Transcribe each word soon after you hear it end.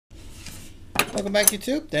Welcome back,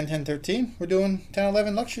 YouTube. Den 1013. We're doing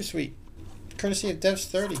 1011 Luxury Suite, courtesy of Devs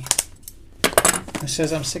 30. It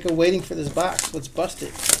says, I'm sick of waiting for this box. Let's bust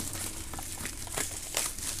it.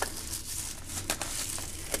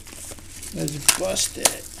 Let's bust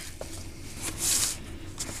it.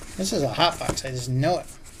 This is a hot box. I just know it.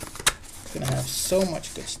 It's going to have so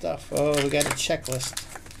much good stuff. Oh, we got a checklist.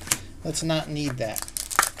 Let's not need that.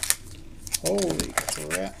 Holy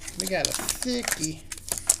crap. We got a thickie.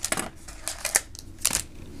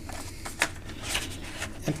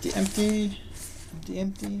 Empty, empty, empty,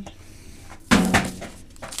 empty.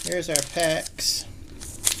 Here's our packs.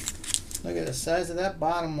 Look at the size of that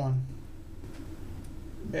bottom one.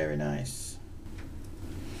 Very nice.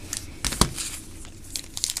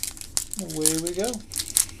 Away we go.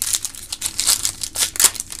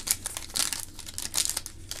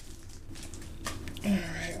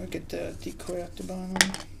 Alright, we'll get the decoy out the bottom.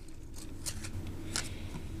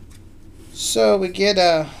 So we get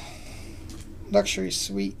a Luxury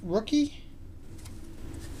Suite rookie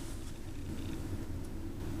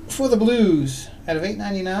for the Blues out of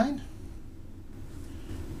 $8.99.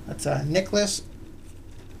 That's a Nicholas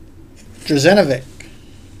Drzenovic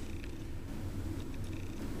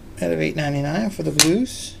out of $8.99 for the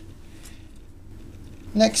Blues.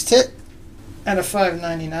 Next hit out of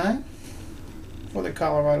 $5.99 for the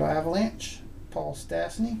Colorado Avalanche, Paul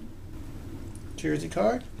Stastny jersey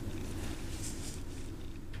card.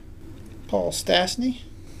 Paul Stastny.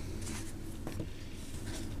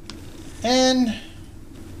 And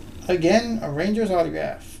again, a Rangers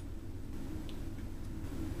autograph.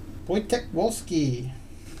 Wojtek Wolski.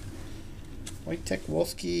 Wojtek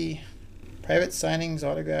Wolski private signings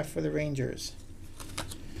autograph for the Rangers.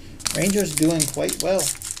 Rangers doing quite well.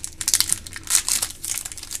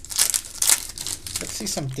 Let's see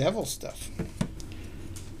some Devil stuff.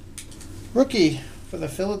 Rookie for the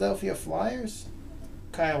Philadelphia Flyers,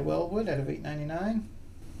 Kyle Wellwood out of $8.99.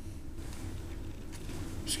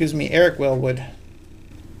 Excuse me, Eric Wellwood.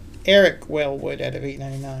 Eric Wellwood out of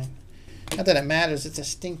 $8.99. Not that it matters, it's a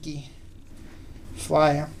stinky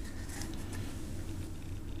flyer.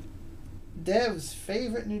 Dev's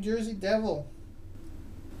favorite New Jersey Devil,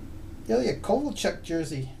 Ilya Kovalchuk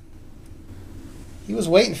jersey. He was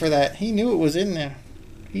waiting for that. He knew it was in there.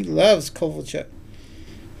 He loves Kovalchuk.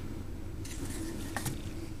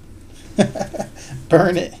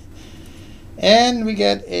 Burn it. And we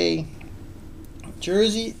got a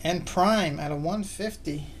jersey and prime out of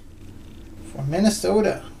 150 for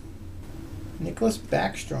Minnesota, Nicholas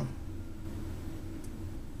Backstrom.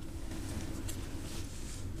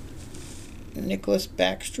 Nicholas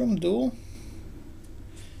Backstrom dual.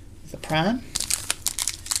 The prime.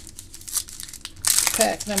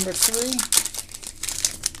 Pack number 3.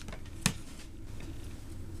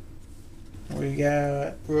 We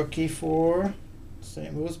got rookie for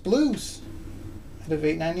St. Louis Blues out of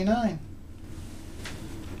 $8.99.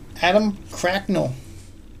 Adam Cracknell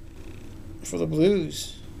for the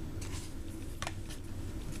Blues.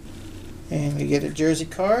 And we get a jersey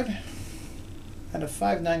card out of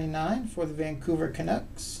 $5.99 for the Vancouver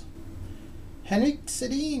Canucks. Henrik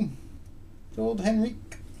Sedin. The old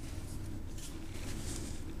Henrik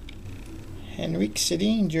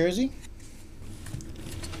Sedin jersey.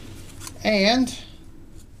 And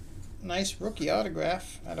nice rookie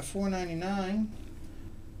autograph out of $4.99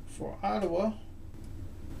 for Ottawa,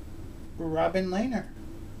 Robin Lehner.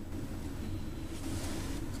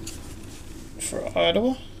 For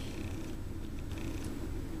Ottawa.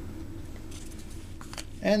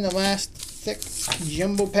 And the last thick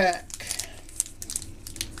jumbo pack.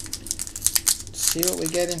 Let's see what we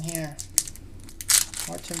get in here.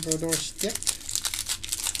 Martin Brodeur stick.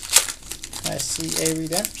 I see a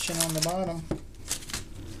redemption on the bottom.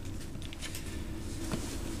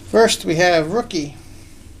 First we have rookie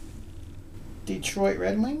Detroit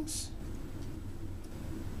Red Wings,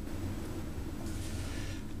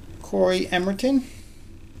 Corey Emerton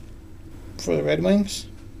for the Red Wings.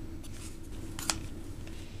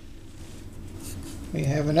 We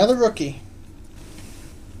have another rookie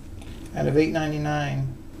out of $8.99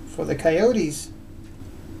 for the Coyotes,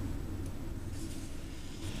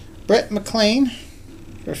 Brett McLean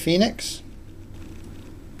for Phoenix.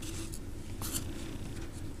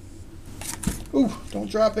 Ooh, don't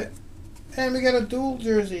drop it. And we got a dual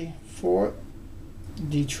jersey for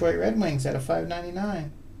Detroit Red Wings out of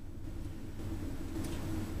 $5.99.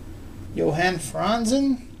 Johan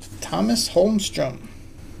Franzen, Thomas Holmstrom.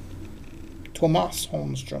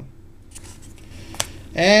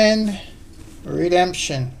 And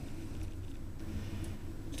redemption.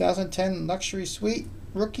 2010 Luxury Suite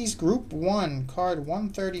Rookies Group 1, card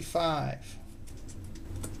 135.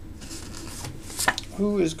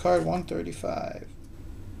 Who is card 135?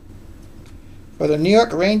 For the New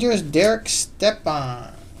York Rangers, Derek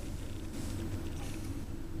Stepan.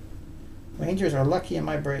 Rangers are lucky in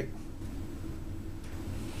my break.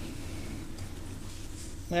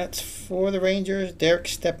 That's for the Rangers, Derek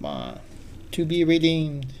Stepan. To be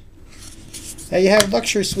redeemed. There you have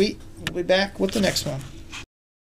Luxury Suite. We'll be back with the next one.